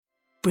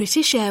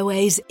British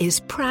Airways is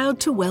proud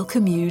to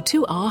welcome you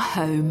to our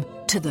home,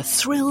 to the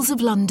thrills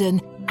of London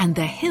and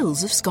the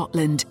hills of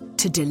Scotland,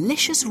 to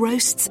delicious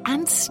roasts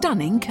and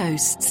stunning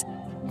coasts.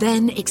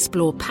 Then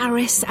explore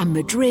Paris and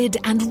Madrid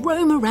and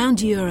roam around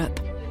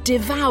Europe.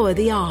 Devour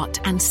the art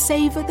and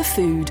savour the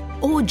food,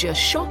 or just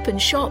shop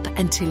and shop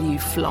until you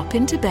flop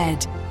into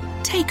bed.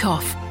 Take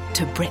off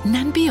to Britain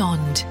and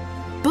beyond.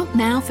 Book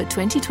now for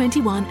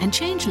 2021 and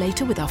change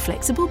later with our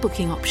flexible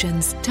booking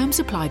options. Terms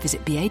apply.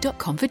 Visit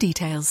ba.com for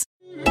details.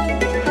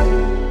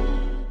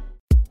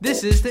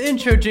 This is the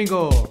intro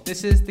jingle.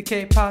 This is the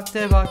K-pop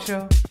Daebak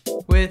Show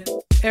with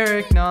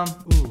Eric Nam.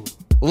 Ooh.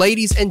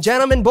 Ladies and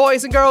gentlemen,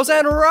 boys and girls,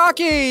 and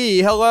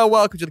Rocky! Hello,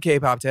 welcome to the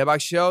K-pop Daebak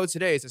Show.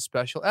 Today is a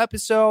special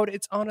episode.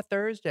 It's on a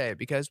Thursday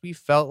because we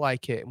felt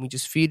like it, and we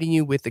just feeding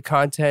you with the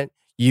content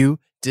you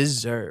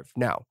deserve.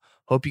 Now,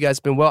 hope you guys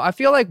have been well. I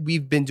feel like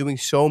we've been doing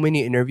so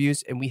many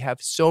interviews, and we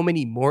have so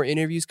many more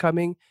interviews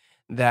coming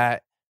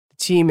that the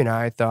team and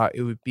I thought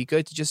it would be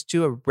good to just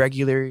do a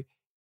regular,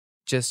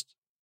 just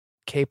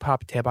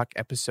K-pop Daebak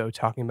episode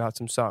talking about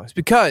some songs.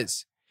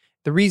 Because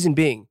the reason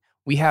being,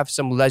 we have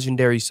some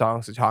legendary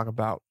songs to talk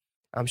about.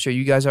 I'm sure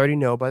you guys already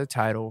know by the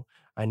title.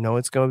 I know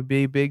it's going to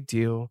be a big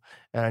deal.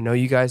 And I know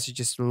you guys are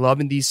just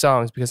loving these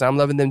songs because I'm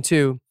loving them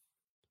too.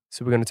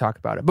 So we're going to talk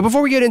about it. But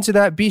before we get into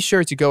that, be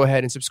sure to go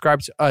ahead and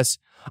subscribe to us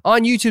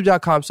on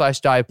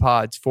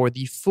youtube.com/divepods for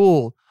the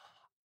full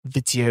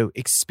video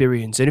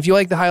experience. And if you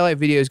like the highlight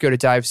videos, go to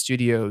Dive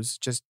Studios,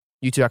 just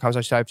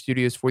youtube.com/Dive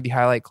Studios for the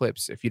highlight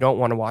clips. If you don't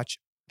want to watch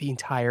the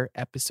entire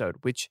episode,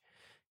 which,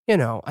 you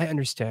know, I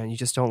understand. You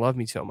just don't love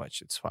me so much.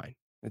 It's fine.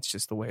 It's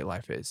just the way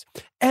life is.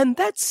 And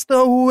that's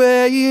the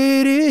way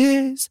it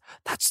is.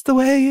 That's the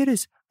way it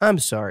is. I'm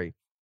sorry.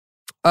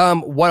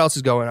 What else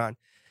is going on?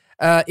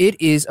 It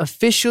is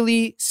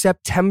officially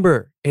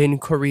September in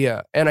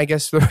Korea and I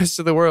guess the rest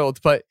of the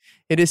world, but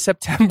it is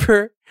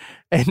September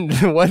and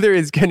the weather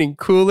is getting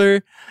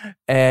cooler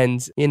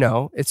and, you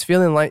know, it's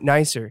feeling like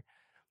nicer.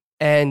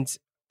 And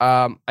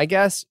I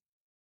guess,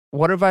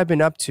 what have I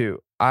been up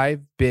to?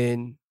 I've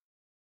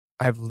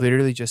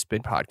literally just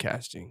been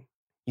podcasting.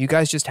 You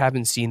guys just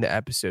haven't seen the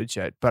episodes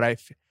yet, but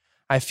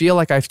I feel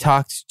like I've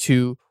talked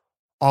to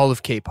all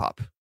of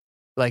K-pop.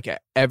 Like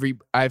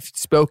I've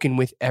spoken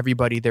with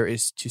everybody there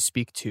is to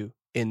speak to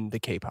in the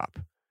K-pop.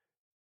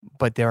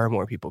 But there are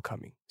more people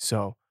coming.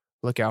 So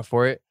look out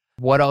for it.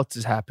 What else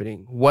is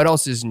happening? What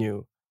else is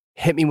new?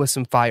 Hit me with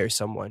some fire,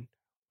 someone.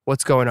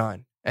 What's going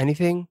on?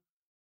 Anything?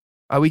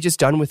 Are we just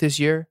done with this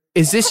year?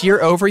 Is this year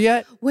over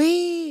yet?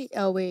 Wait.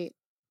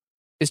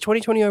 Is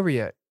 2020 over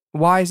yet?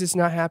 Why is this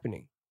not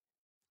happening?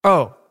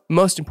 Oh,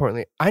 most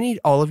importantly, I need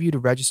all of you to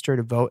register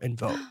to vote and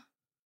vote.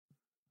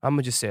 I'm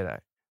going to just say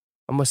that.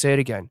 I'm going to say it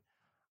again.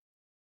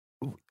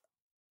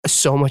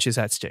 So much is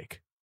at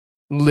stake.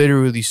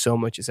 Literally so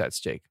much is at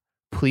stake.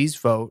 Please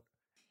vote.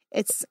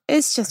 It's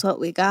just what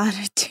we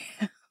gotta do.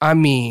 I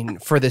mean,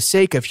 for the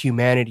sake of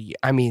humanity,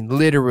 I mean,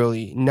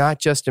 literally, not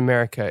just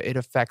America, it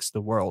affects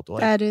the world. Like,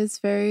 that is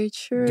very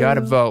true.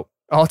 Gotta vote.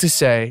 All to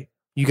say,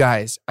 you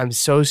guys, I'm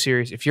so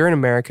serious. If you're in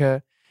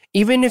America,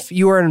 even if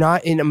you are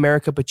not in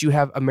America, but you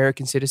have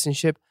American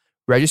citizenship,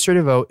 register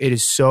to vote. It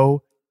is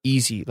so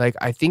easy. Like,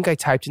 I think I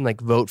typed in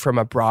like vote from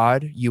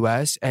abroad,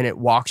 US, and it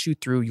walks you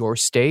through your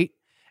state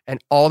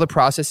and all the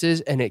processes,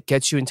 and it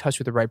gets you in touch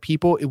with the right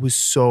people. It was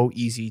so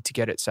easy to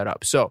get it set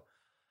up. So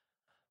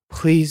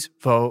please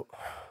vote.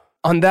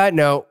 On that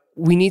note,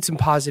 we need some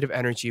positive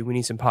energy. We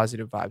need some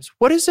positive vibes.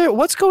 What is there?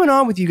 What's going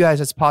on with you guys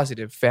that's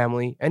positive,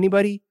 family?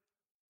 Anybody?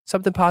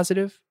 Something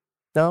positive?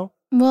 No?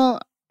 Well,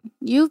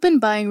 you've been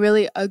buying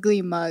really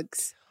ugly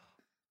mugs.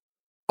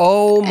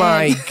 Oh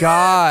my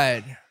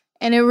God.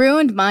 And it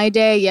ruined my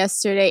day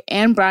yesterday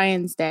and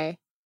Brian's day.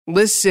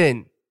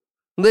 Listen,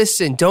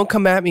 don't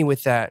come at me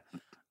with that.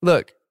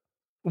 Look,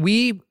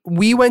 we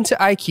went to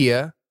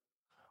IKEA.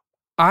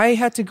 I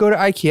had to go to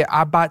IKEA.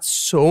 I bought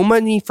so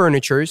many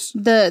furnitures.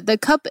 The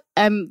cup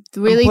I'm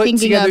really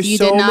thinking of, you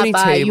did not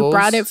buy. Tables. You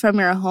brought it from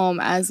your home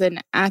as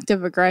an act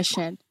of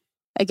aggression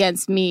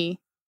against me.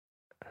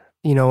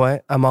 You know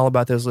what? I'm all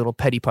about those little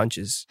petty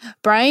punches.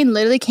 Brian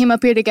literally came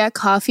up here to get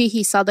coffee.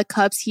 He saw the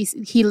cups.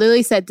 He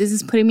literally said, "This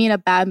is putting me in a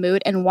bad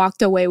mood," and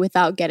walked away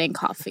without getting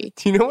coffee.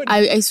 Do you know what?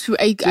 I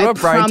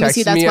promise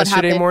you that's what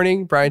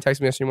happened. Brian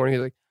texted me yesterday morning.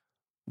 He's like,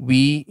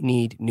 "We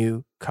need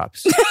new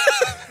cups."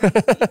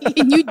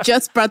 And you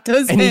just brought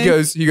those and in. he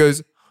goes,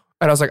 and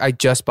I was like, "I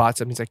just bought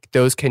some." He's like,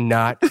 those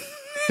cannot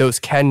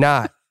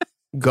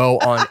go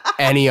on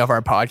any of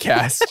our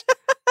podcasts."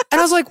 And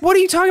I was like, what are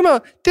you talking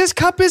about? This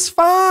cup is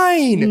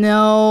fine.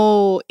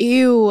 No.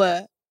 Ew.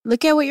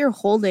 Look at what you're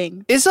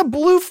holding. It's a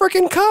blue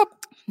freaking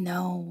cup.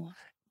 No.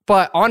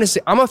 But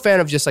honestly, I'm a fan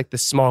of just like the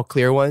small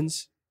clear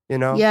ones, you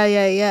know?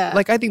 Yeah.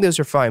 Like, I think those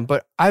are fine.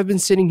 But I've been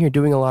sitting here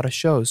doing a lot of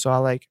shows. So I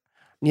like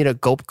need a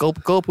gulp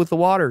with the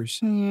waters,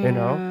 you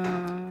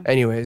know?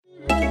 Anyways.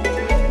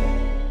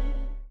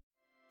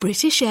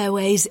 British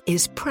Airways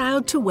is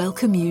proud to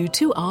welcome you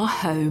to our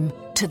home,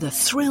 to the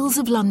thrills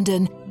of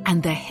London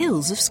and the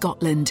hills of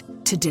Scotland,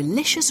 to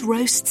delicious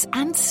roasts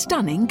and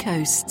stunning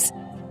coasts.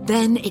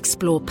 Then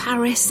explore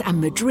Paris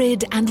and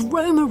Madrid and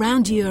roam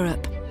around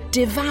Europe.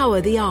 Devour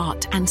the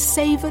art and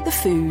savour the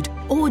food,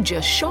 or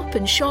just shop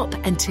and shop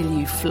until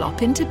you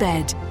flop into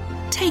bed.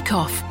 Take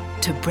off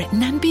to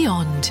Britain and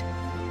beyond.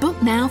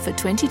 Book now for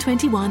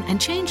 2021 and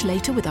change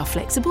later with our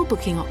flexible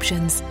booking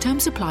options.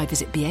 Terms apply.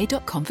 Visit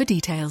ba.com for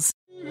details.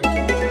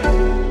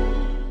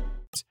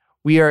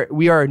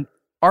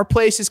 Our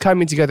place is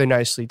coming together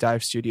nicely,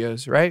 Dive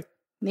Studios, right?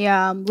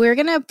 Yeah, we're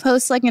going to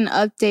post like an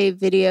update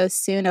video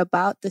soon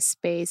about the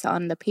space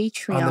on the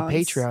Patreon. On the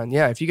Patreon,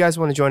 yeah. If you guys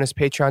want to join us,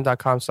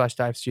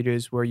 patreon.com/Dive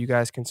Studios, where you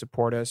guys can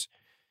support us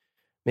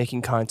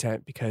making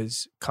content,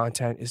 because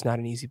content is not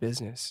an easy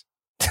business.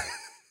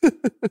 I'm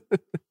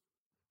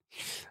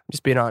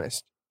just being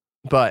honest.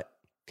 But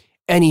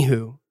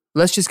anywho,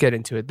 let's just get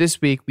into it.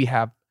 This week, we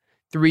have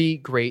 3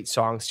 great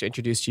songs to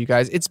introduce to you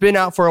guys. It's been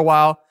out for a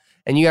while,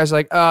 and you guys are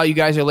like, oh, you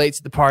guys are late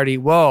to the party.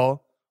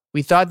 Well,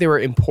 we thought they were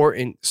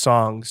important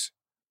songs,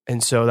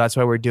 and so that's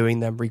why we're doing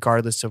them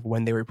regardless of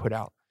when they were put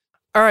out.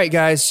 All right,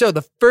 guys. So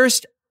the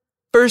first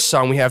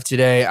song we have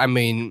today, I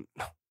mean,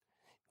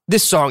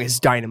 this song is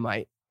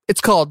dynamite. It's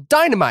called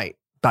Dynamite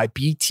by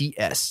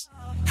BTS.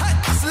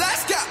 Hey, so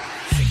let's go.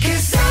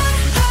 'Cause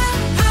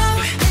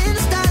I'm in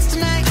the stars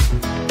tonight.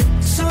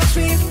 So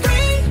we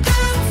bring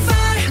down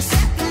fire and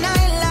set the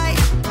night light.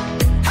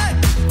 Hey,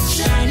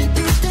 shining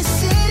through the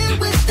city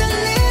with a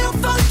little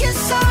funky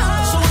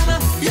song. So I'ma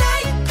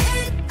light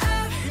it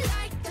up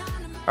like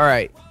dynamite. All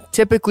right.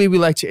 Typically, we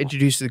like to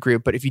introduce the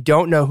group, but if you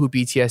don't know who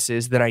BTS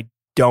is, then I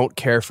don't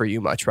care for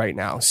you much right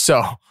now.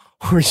 So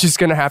we're just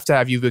going to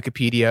have you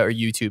Wikipedia or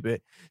YouTube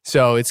it.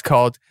 So it's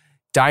called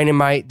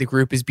Dynamite. The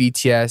group is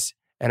BTS,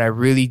 and I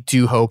really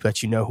do hope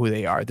that you know who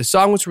they are. The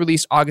song was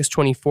released August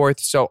 24th,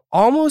 so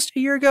almost a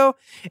year ago,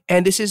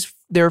 and this is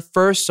their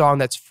first song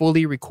that's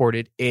fully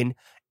recorded in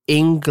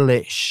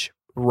English,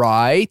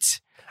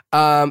 right?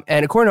 And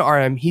according to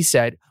RM, he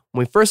said,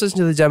 when we first listened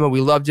to the demo,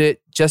 we loved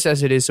it just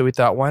as it is, so we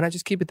thought, why not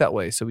just keep it that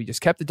way? So we just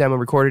kept the demo,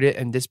 recorded it,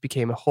 and this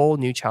became a whole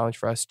new challenge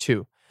for us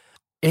too.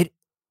 It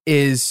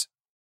is,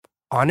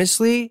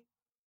 honestly,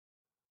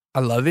 I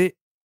love it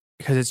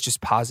because it's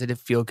just positive,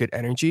 feel-good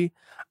energy.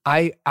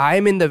 I'm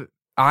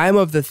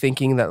of the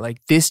thinking that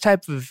like this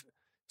type of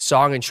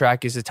song and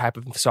track is the type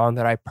of song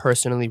that I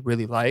personally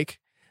really like,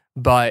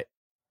 but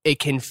it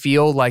can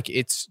feel like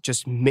it's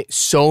just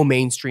so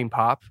mainstream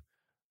pop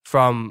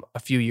from a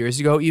few years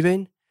ago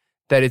even,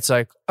 that it's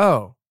like,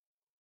 oh,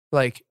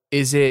 like,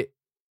 is it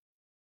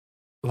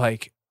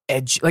like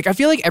edgy? Like, I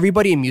feel like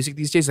everybody in music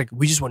these days, like,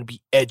 we just want to be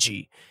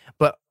edgy.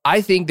 But I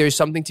think there's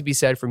something to be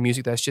said for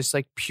music that's just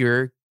like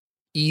pure,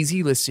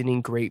 easy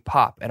listening, great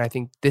pop. And I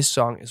think this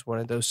song is one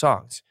of those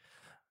songs.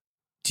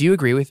 Do you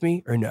agree with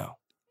me or no?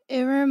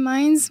 It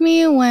reminds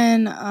me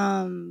when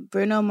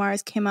Bruno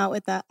Mars came out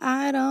with that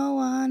I don't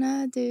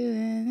wanna do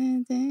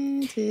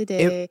anything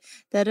today.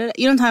 You know what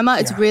I'm talking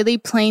about? It's really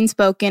plain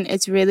spoken.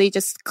 It's really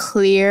just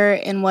clear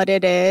in what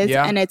it is.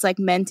 Yeah. And it's like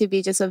meant to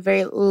be just a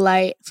very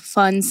light,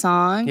 fun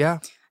song. Yeah.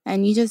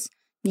 And you just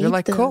need You're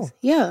like, cool.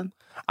 Yeah.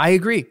 I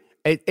agree.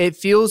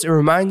 It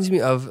reminds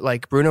me of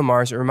like Bruno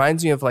Mars. It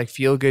reminds me of like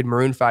Feel Good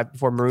Maroon 5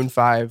 before Maroon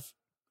 5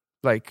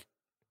 like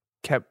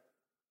kept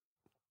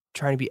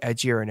trying to be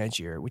edgier and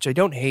edgier, which I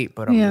don't hate,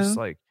 but I'm just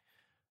like,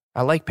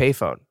 I like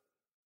Payphone.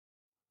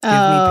 Give me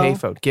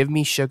Payphone. Give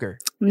me Sugar.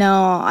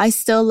 No, I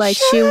still like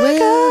Sugar. She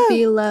Will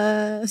Be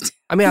Loved.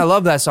 I mean, I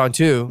love that song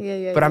too.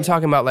 But I'm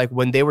talking about like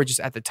when they were just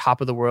at the top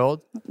of the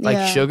world.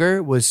 Like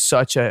Sugar was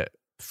such a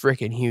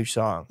freaking huge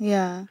song.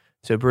 Yeah.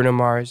 So Bruno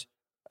Mars,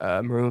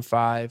 Maroon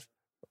 5,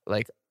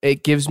 like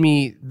it gives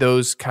me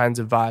those kinds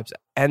of vibes.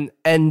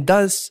 And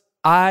thus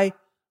I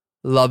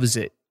loves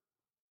it.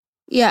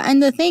 Yeah,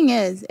 and the thing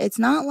is, it's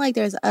not like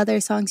there's other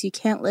songs you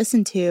can't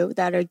listen to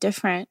that are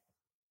different.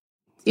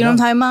 You know what I'm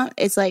talking about?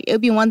 It's like, it would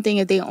be one thing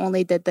if they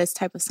only did this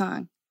type of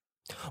song.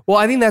 Well,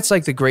 I think that's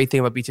like the great thing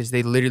about BTS.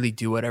 They literally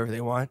do whatever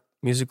they want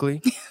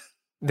musically.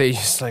 They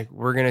just like,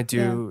 we're going to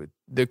do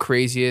the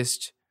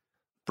craziest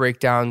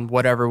breakdown,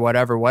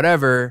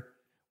 whatever,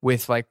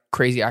 with like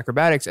crazy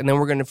acrobatics. And then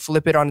we're going to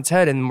flip it on its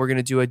head and we're going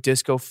to do a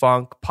disco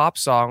funk pop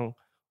song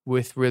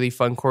with really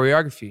fun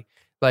choreography.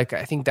 Like, I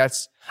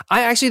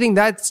actually think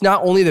that's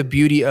not only the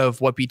beauty of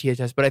what BTS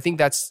does, but I think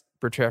that's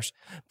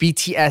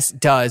BTS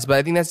does, but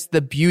I think that's the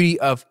beauty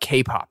of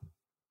K-pop.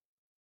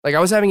 Like, I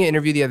was having an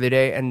interview the other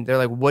day and they're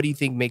like, what do you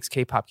think makes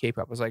K-pop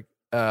K-pop? I was like,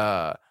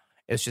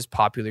 it's just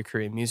popular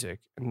Korean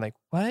music. I'm like,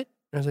 what? And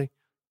I was like,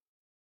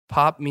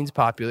 pop means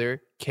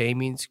popular, K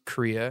means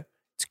Korea,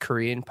 it's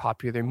Korean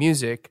popular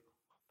music.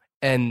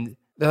 And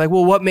they're like,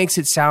 well, what makes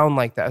it sound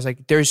like that? I was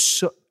like,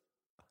 there's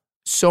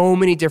so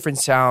many different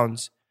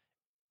sounds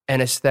and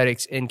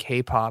aesthetics in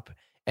K-pop,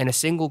 and a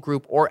single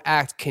group or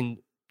act can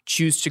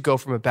choose to go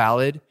from a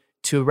ballad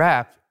to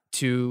rap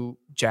to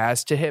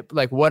jazz to hip,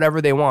 like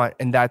whatever they want.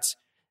 And that's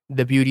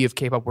the beauty of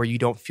K-pop, where you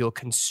don't feel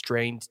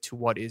constrained to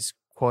what is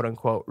quote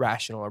unquote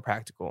rational or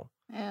practical.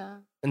 Yeah.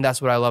 And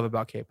that's what I love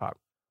about K-pop.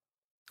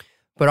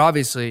 But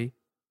obviously,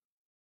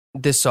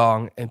 this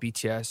song and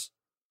BTS,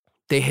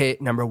 they hit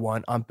number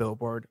 1 on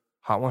Billboard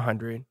Hot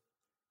 100.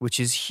 which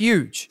is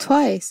huge.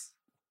 Twice.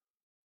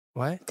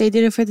 What? They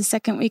did it for the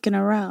second week in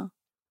a row.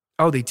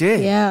 Oh, they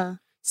did? Yeah.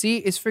 See,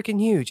 it's freaking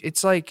huge.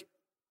 It's like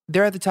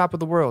they're at the top of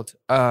the world.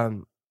 I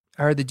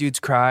heard the dudes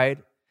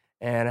cried,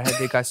 and I heard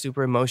they got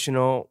super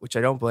emotional, which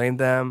I don't blame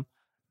them.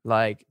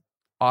 Like,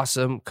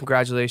 awesome.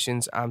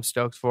 Congratulations. I'm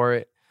stoked for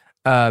it.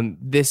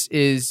 This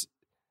is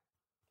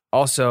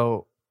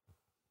also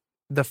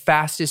the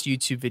fastest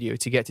YouTube video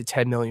to get to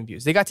 10 million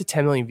views. They got to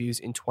 10 million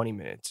views in 20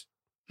 minutes.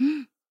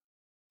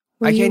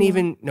 I can't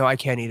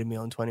eat a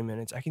meal in 20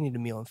 minutes. I can eat a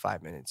meal in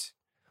 5 minutes.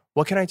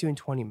 What can I do in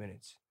 20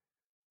 minutes?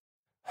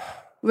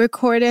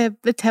 Record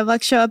the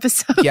Tevok Show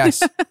episode.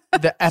 Yes.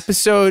 The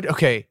episode,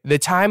 okay, the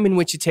time in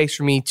which it takes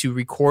for me to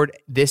record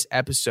this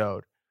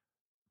episode,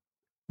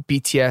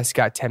 BTS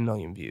got 10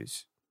 million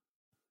views.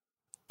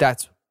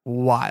 That's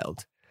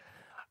wild.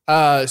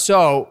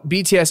 So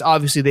BTS,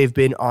 obviously, they've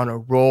been on a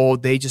roll.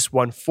 They just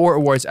won 4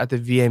 awards at the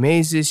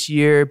VMAs this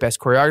year. Best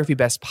choreography,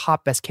 best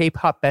pop, best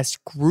K-pop,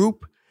 best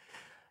group.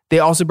 They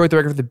also broke the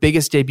record for the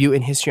biggest debut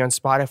in history on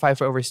Spotify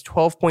for over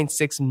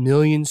 12.6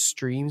 million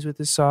streams with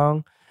this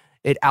song.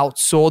 It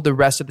outsold the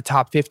rest of the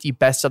top 50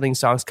 best-selling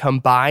songs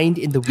combined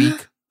in the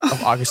week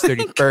of August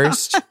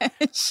 31st.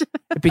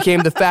 It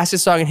became the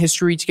fastest song in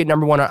history to get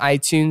number 1 on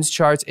iTunes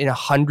charts in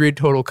 100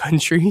 total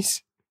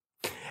countries.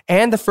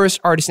 And the first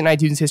artist in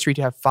iTunes history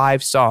to have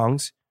 5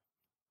 songs,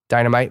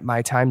 Dynamite,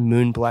 My Time,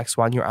 Moon, Black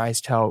Swan, Your Eyes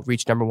Tell,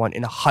 reached number 1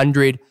 in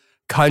 100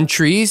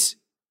 countries.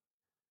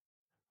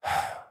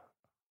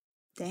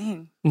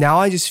 Dang. Now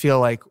I just feel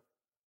like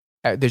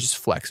they're just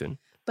flexing.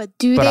 But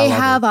do But I they love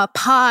have a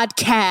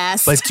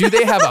podcast? But do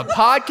they have a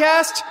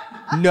podcast?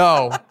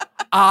 No,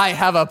 I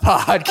have a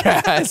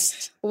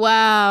podcast.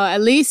 Wow,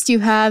 at least you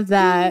have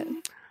that.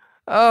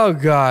 Oh,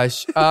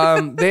 gosh.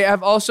 They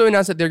have also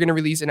announced that they're going to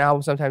release an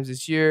album sometimes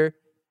this year.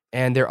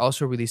 And they're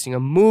also releasing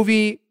a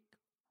movie.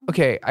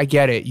 Okay, I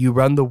get it. You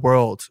run the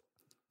world.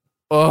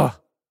 Ugh.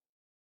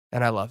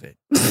 And I love it.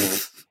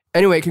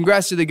 Anyway,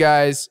 congrats to the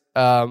guys.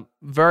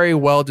 Very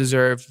well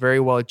deserved, very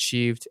well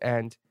achieved,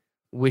 and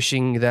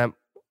wishing them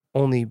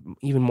only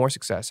even more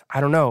success. I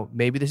don't know.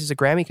 Maybe this is a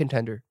Grammy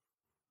contender.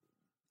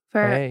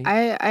 Hey.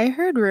 I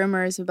heard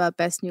rumors about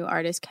Best New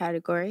Artist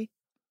category.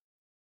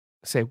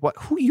 Say what?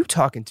 Who are you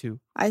talking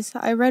to?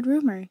 I read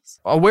rumors.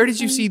 Oh, where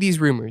did you see these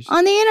rumors?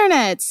 On the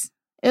internet.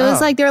 It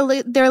was Oh. like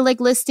they're like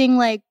listing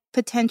like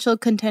potential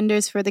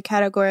contenders for the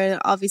category.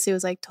 And obviously it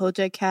was like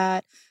Doja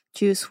Cat,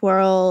 Juice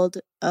WRLD,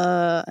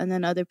 and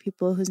then other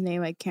people whose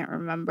name I can't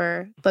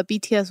remember. But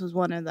BTS was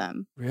one of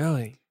them.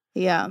 Really?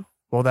 Yeah.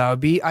 Well, that would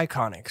be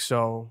iconic.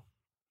 So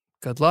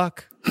good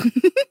luck.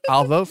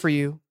 I'll vote for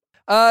you.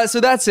 So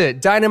that's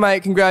it.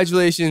 Dynamite,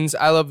 congratulations.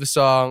 I love the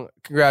song.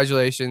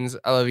 Congratulations.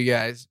 I love you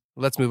guys.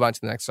 Let's move on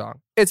to the next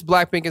song. It's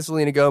Blackpink and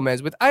Selena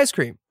Gomez with Ice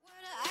Cream.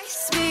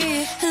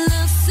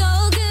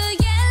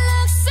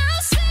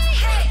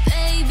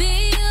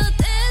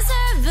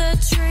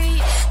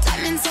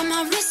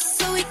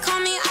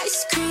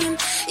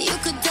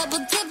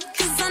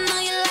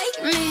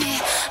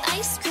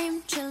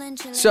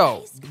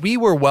 So, we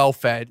were well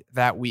fed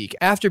that week.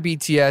 After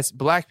BTS,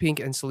 Blackpink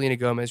and Selena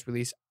Gomez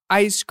released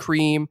Ice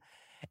Cream.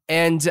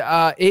 And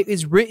it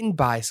is written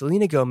by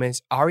Selena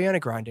Gomez, Ariana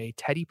Grande,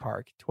 Teddy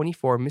Park,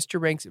 24, Mr.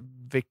 Ranks,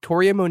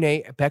 Victoria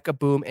Monet, Becca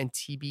Boom, and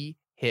TB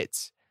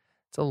Hits.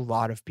 It's a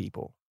lot of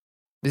people.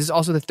 This is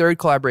also the 3rd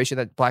collaboration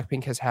that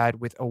Blackpink has had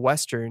with a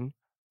Western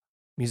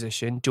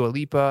musician, Dua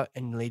Lipa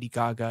and Lady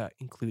Gaga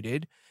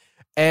included.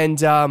 And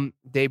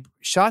they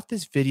shot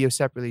this video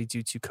separately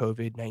due to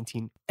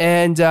COVID-19.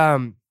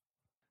 And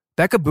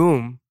Becca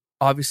Boom,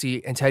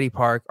 obviously, and Teddy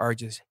Park are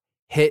just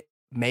hit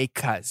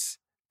makers.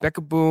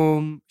 Becca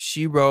Boom,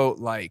 she wrote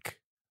like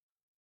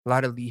a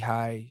lot of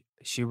Lehigh.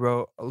 She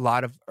wrote a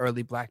lot of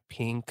early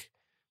Blackpink.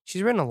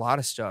 She's written a lot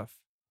of stuff.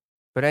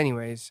 But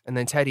anyways, and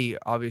then Teddy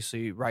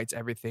obviously writes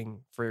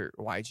everything for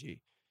YG.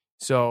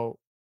 So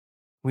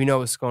we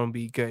know it's going to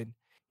be good.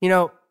 You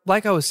know,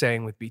 like I was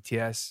saying with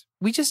BTS,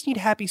 we just need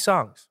happy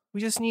songs. We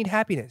just need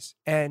happiness.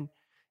 And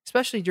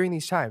especially during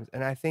these times.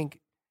 And I think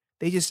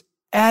they just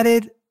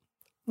added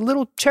a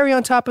little cherry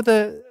on top of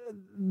the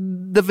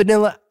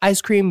vanilla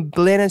ice cream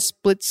banana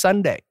split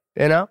sundae,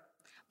 you know?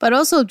 But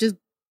also just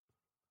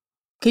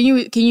can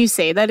you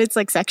say that it's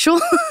like sexual?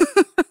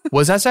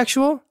 Was that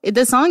sexual?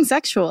 The song's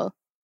sexual.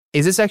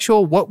 Is it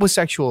sexual? What was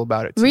sexual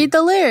about it? Read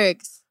the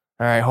lyrics.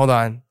 All right, hold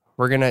on.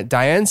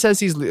 Diane says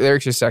these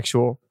lyrics are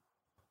sexual.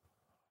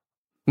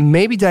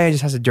 Maybe Diane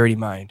just has a dirty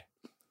mind.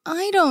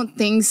 I don't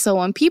think so.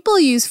 When people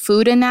use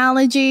food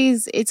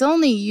analogies, it's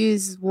only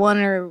used one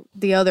or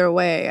the other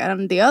way.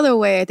 And the other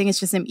way, I think it's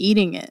just them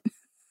eating it.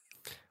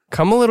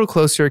 Come a little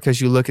closer because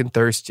you're looking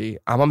thirsty.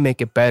 I'm going to make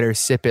it better.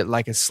 Sip it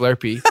like a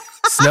Slurpee.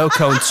 Snow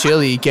cone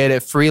chili. Get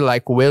it free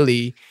like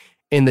Willie.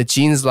 In the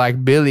jeans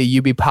like Billy.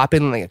 You be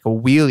popping like a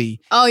wheelie.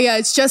 Oh, yeah.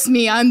 It's just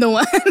me. I'm the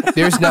one.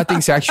 There's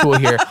nothing sexual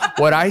here.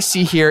 What I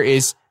see here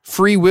is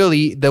Free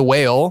Willy, the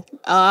whale.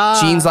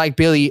 Jeans like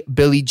Billy,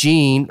 Billie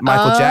Jean,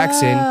 Michael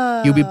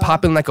Jackson. You be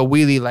popping like a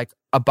wheelie, like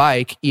a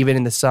bike, even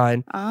in the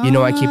sun. You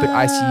know I keep it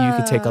icy. You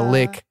can take a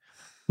lick.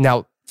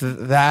 Now,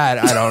 That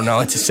I don't know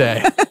what to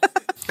say.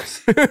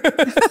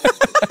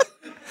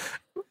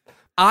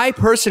 I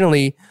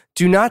personally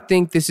do not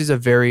think this is a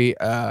very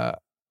a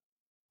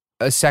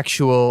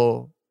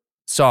sexual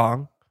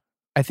song.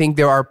 I think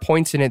there are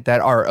points in it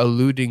that are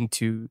alluding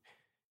to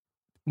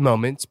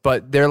moments,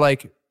 but they're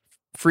like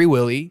Free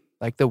Willy,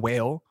 like the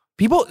whale.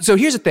 People. So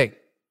here's the thing.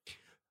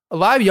 A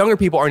lot of younger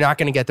people are not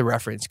going to get the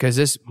reference because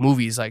this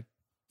movie is like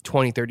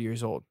 20, 30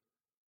 years old.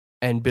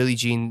 And Billie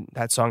Jean,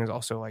 that song is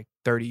also like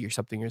 30 or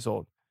something years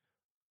old.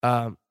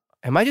 Am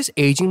I just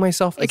aging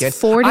myself It's again?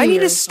 40 I need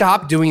to years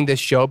stop doing this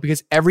show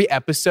because every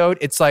episode,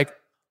 it's like,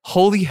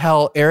 holy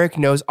hell, Eric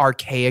knows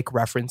archaic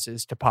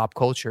references to pop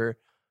culture.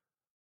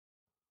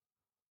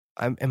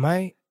 I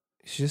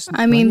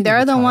mean,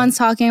 they're the ones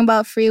talking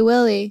about Free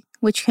Willy,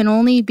 which can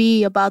only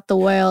be about the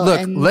whale.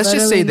 Look, and let's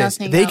just say literally this.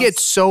 nothing They else. get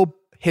so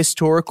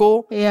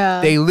historical.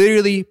 Yeah. They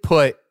literally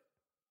put,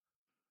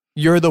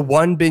 you're the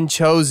one been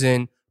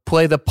chosen,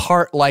 play the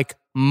part like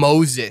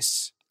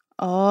Moses.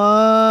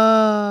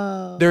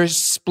 Oh. They're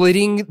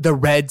splitting the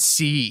Red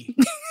Sea.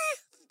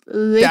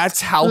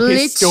 That's how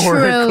historical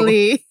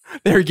literally.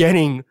 they're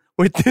getting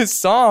with this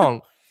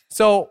song.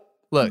 So,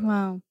 look,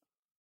 Wow.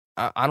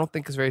 I don't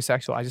think it's very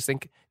sexual. I just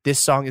think this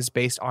song is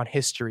based on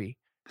history.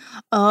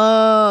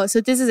 Oh, so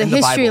this is a And the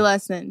history Bible.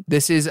 lesson.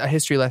 This is a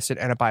history lesson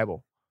and a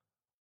Bible.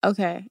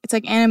 Okay. It's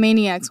like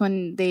Animaniacs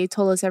when they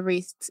told us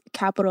every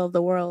capital of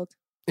the world.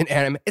 It's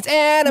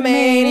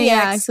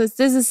Animaniacs. So this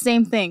is the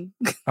same thing.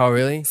 Oh,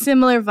 really?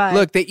 Similar vibe.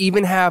 Look, they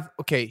even have,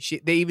 they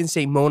even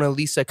say Mona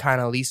Lisa, kind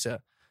of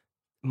Lisa.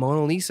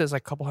 Mona Lisa is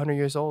like a couple hundred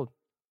years old.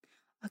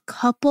 a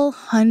couple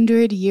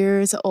 100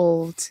 years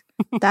old.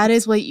 That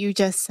is what you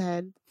just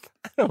said.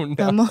 I don't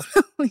The know. Mona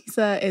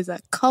Lisa is just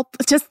a couple.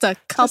 Just a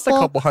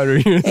couple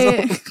hundred years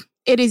old.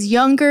 It is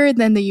younger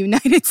than the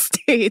United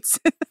States.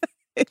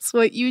 It's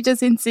what you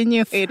just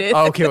insinuated.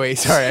 Oh, okay, wait.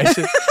 Sorry. I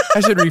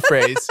should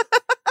rephrase.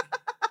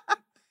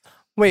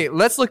 Wait,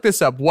 let's look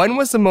this up. When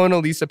was the Mona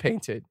Lisa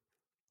painted?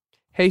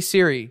 Hey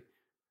Siri,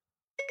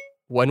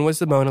 when was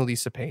the Mona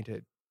Lisa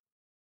painted?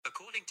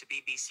 According to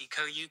BBC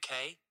Co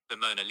UK, the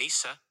Mona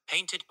Lisa,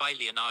 painted by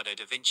Leonardo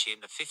da Vinci in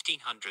the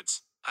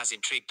 1500s, has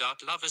intrigued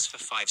art lovers for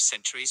 5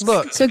 centuries.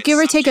 Look, because So of its give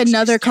or take subject's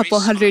another mysterious couple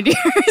hundred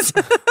smile. years.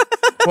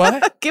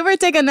 What? Give or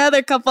take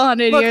another couple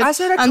hundred Look, years I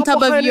said a on couple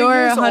top of hundred your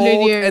years 100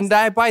 old, years. and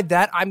that by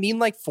that I mean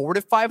like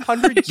 400 to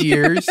 500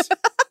 years.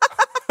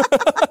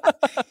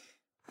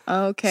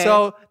 Okay.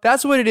 So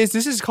that's what it is.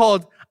 This is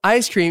called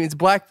Ice Cream. It's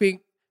Blackpink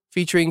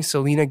featuring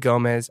Selena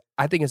Gomez.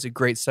 I think it's a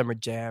great summer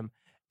jam,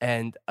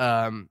 and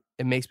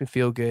it makes me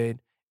feel good.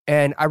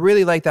 And I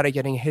really like that I'm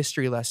getting a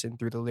history lesson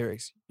through the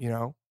lyrics. You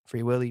know,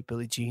 Free Willy,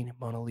 Billie Jean,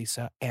 Mona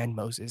Lisa, and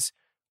Moses.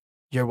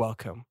 You're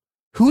welcome.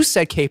 Who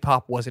said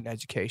K-pop wasn't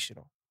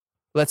educational?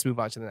 Let's move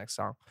on to the next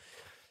song.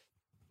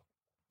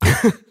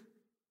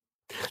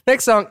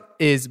 Next song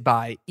is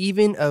by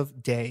Even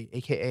of Day,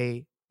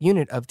 aka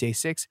Unit of Day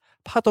 6,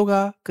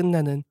 파도가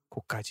끝나는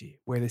곳까지,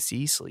 where the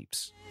sea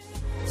sleeps.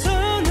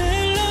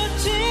 손을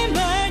놓지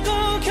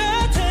말고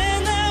곁에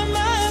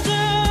남아줘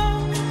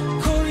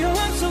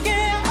고요함 속에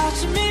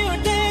아침이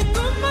올 때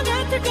꿈만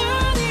같을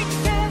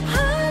거니까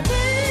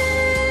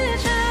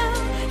어디서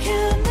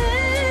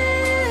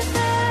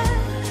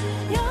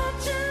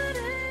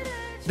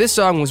This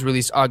song was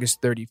released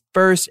August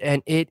 31st,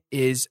 and it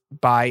is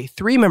by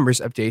 3 members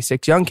of Day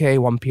 6, Younghae,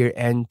 Wonpil,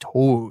 and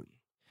Toon.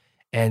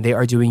 And they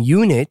are doing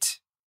Unit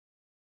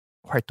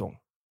활동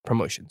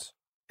promotions,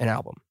 an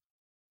album.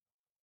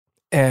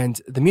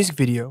 And the music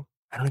video,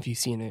 I don't know if you've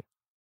seen it,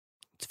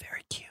 it's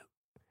very cute.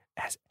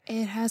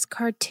 it has It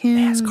cartoons.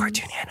 has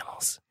cartoon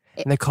animals.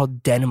 And they're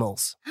called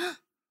Denimals.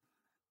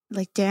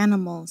 Like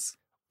Danimals.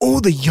 Oh,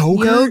 the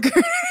yogurt?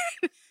 Yogurt.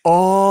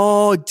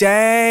 Oh,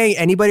 dang.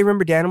 Anybody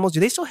remember Danimals?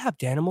 Do they still have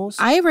Danimals?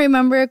 I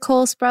remember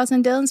Cole Sprouse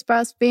and Dylan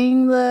Sprouse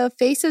being the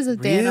faces of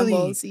Really?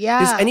 Danimals. Yeah.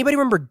 Does anybody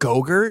remember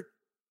Go-Gurt?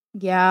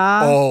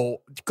 Yeah.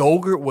 Oh,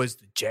 Go-Gurt was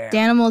the jam.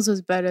 Danimals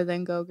was better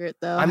than Go-Gurt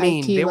though. I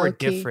mean, High-key, they were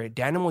low-key. different.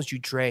 Danimals you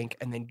drank,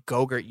 and then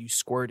Go-Gurt you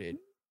squirted.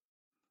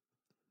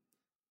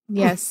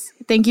 Yes.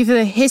 Thank you for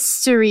the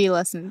history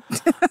lesson.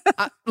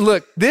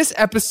 Look, this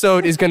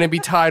episode is going to be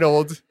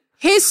titled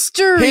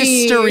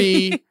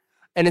History.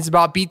 And it's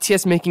about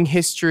BTS making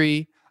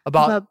history,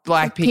 about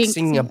Blackpink Pink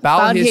singing sing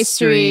about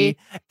history,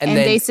 and and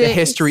then they the say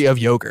history of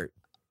yogurt.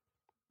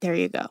 There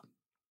you go.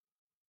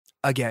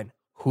 Again,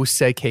 who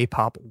said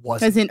K-pop As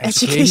wasn't in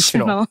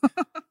educational? educational.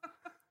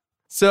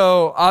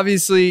 So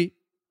obviously,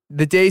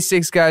 the Day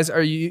 6 guys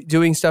are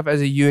doing stuff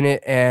as a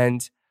unit,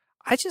 and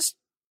I just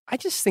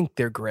think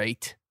they're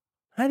great.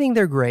 I think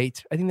they're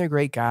great. I think they're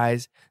great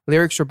guys.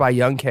 Lyrics were by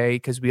Younghae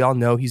because we all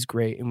know he's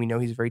great and we know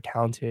he's very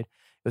talented.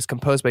 It was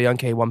composed by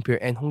Younghae, Wonpil,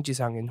 and Hong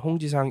Ji-sang. And Hong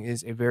Ji-sang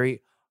is a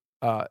very,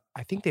 I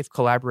think they've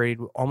collaborated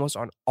almost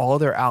on all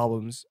their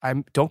albums.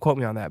 Don't quote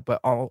me on that,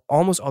 but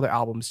almost all their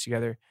albums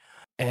together.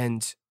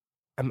 And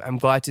I'm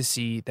glad to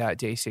see that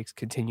Day 6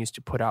 continues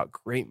to put out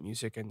great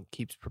music and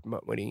keeps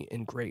promoting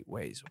in great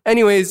ways.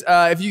 Anyways,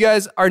 if you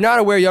guys are not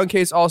aware, Younghae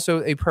is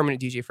also a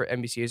permanent DJ for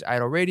NBC's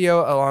Idol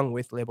Radio, along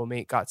with label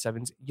mate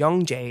GOT7's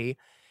Youngjae.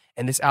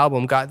 And this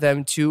album got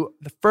them to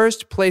the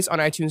first place on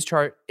iTunes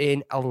chart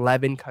in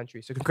 11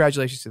 countries. So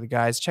congratulations to the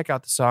guys. Check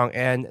out the song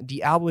and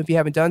the album if you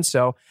haven't done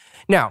so.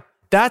 Now,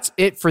 that's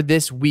it for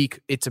this week.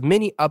 It's a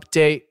mini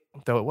update,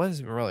 though it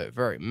wasn't really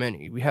very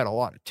many. We had a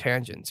lot of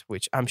tangents,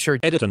 which I'm sure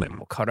Editor Editor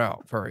will cut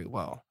out very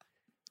well.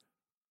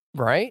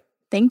 Right?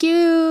 Thank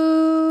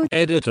you.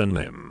 Editor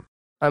Nim.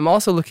 I'm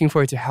also looking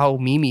forward to how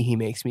memey he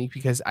makes me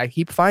because I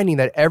keep finding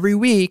that every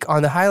week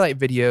on the highlight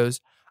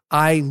videos,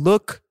 I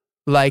look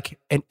like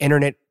an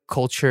internet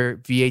culture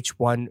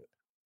VH1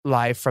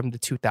 live from the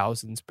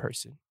 2000s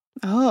person.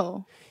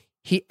 Oh,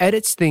 He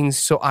edits things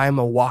so I'm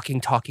a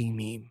walking, talking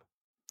meme.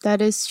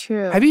 that is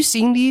true. Have you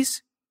seen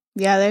these?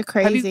 Yeah, they're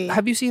crazy.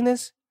 Have you seen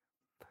this?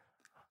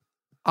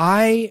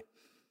 I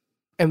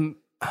am...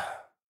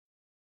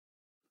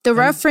 The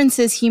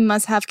references he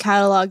must have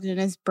cataloged in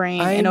his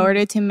brain in I'm-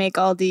 order to make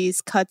all these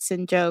cuts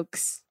and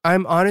jokes.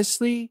 I'm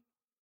honestly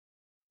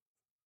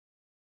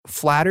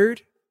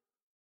flattered,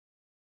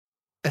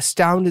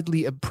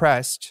 astoundedly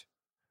impressed,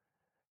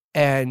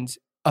 and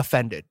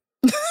offended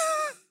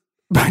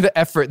by the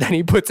effort that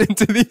he puts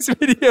into these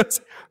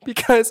videos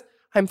because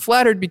I'm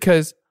flattered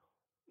because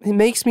it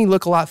makes me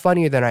look a lot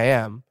funnier than I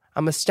am.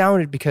 I'm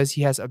astounded because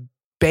he has a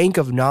bank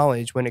of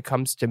knowledge when it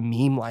comes to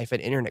meme life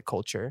and internet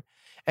culture.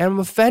 And I'm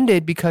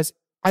offended because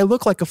I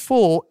look like a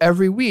fool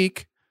every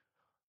week,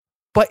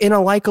 but in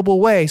a likable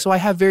way. So I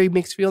have very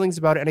mixed feelings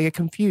about it and I get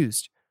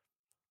confused.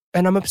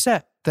 And I'm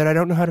upset that I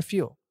don't know how to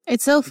feel.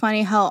 It's so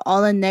funny how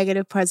all the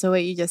negative parts of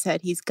what you just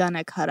said, he's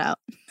gonna cut out.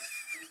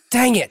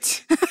 Dang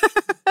it.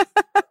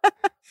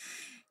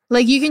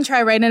 Like, you can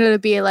try right into the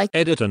beat, like,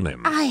 Editor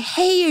Nim. I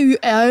hate you.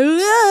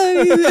 I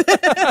love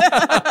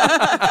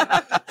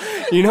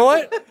you. You know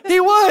what? He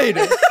would.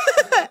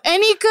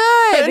 And he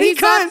could. And he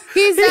could.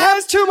 He's He that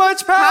has too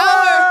much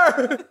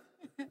power.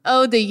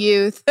 Oh, the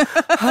youth.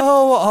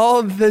 Oh,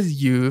 all the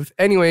youth.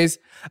 Anyways,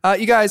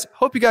 you guys,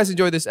 hope you guys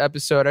enjoyed this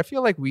episode. I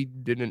feel like we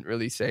didn't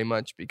really say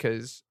much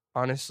because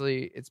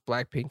honestly, it's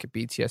Blackpink and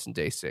BTS and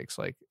Day 6.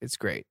 Like, it's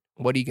great.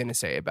 What are you going to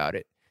say about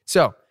it?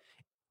 So,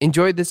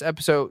 enjoyed this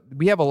episode.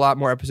 We have a lot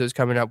more episodes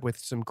coming up with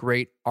some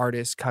great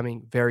artists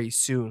coming very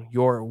soon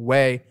your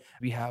way.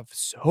 We have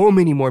so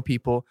many more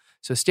people.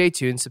 So stay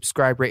tuned,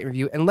 subscribe, rate, and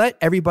review, and let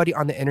everybody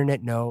on the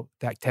internet know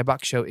that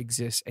Daebak Show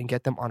exists and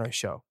get them on our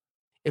show.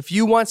 If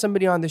you want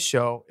somebody on the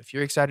show, if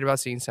you're excited about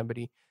seeing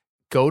somebody,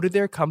 go to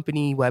their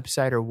company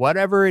website or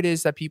whatever it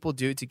is that people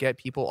do to get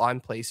people on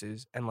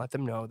places and let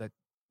them know that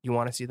you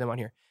want to see them on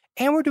here.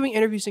 And we're doing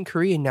interviews in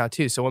Korean now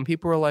too. So when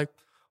people are like,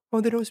 oh,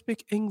 they don't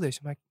speak English,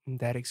 I'm like,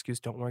 that excuse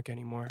don't work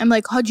anymore. I'm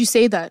like, how'd you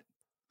say that?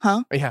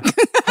 Huh? Yeah.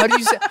 How did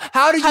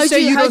you say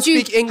you don't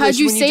speak English how'd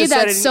you when you say just said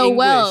that it in so English?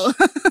 well?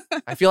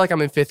 I feel like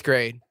I'm in 5th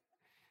grade.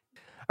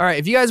 All right.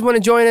 If you guys want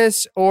to join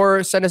us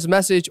or send us a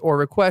message or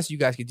request, you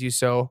guys could do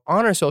so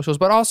on our socials,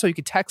 but also you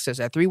could text us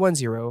at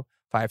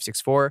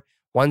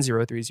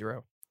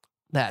 310-564-1030.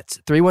 That's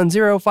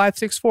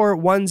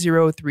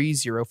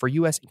 310-564-1030 for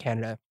US and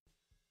Canada.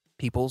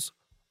 Peoples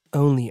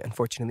only,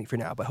 unfortunately, for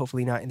now, but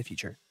hopefully not in the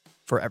future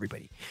for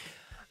everybody.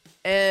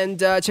 And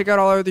check out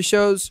all our other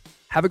shows.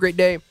 Have a great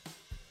day,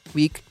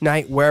 week,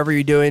 night, wherever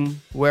you're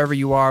doing, wherever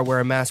you are. Wear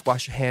a mask,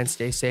 wash your hands,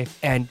 stay safe,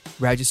 and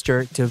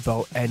register to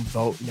vote. And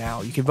vote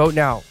now. You can vote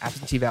now.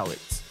 Absentee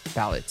ballots,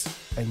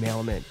 and mail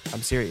them in.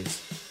 I'm serious.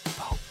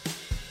 Vote.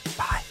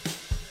 Bye.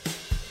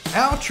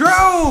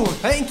 Outro!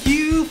 Thank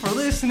you for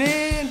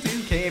listening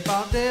to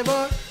K-Pop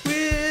Daebak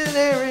with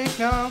Eric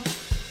Nam.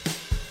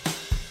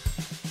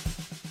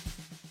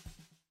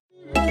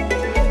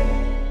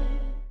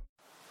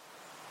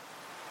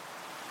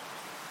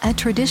 At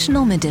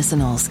Traditional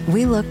Medicinals,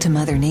 we look to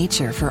Mother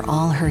Nature for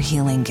all her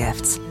healing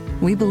gifts.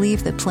 We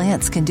believe that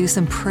plants can do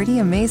some pretty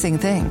amazing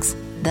things.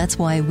 That's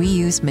why we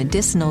use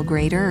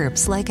medicinal-grade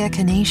herbs like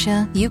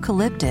echinacea,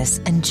 eucalyptus,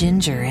 and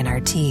ginger in our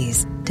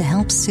teas to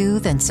help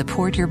soothe and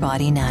support your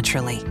body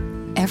naturally.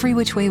 Every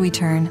which way we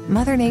turn,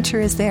 Mother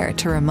Nature is there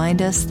to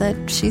remind us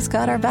that she's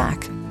got our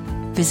back.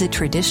 Visit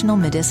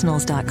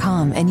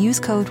traditionalmedicinals.com and use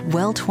code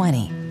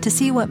WELL20 to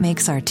see what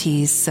makes our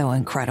teas so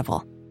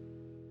incredible.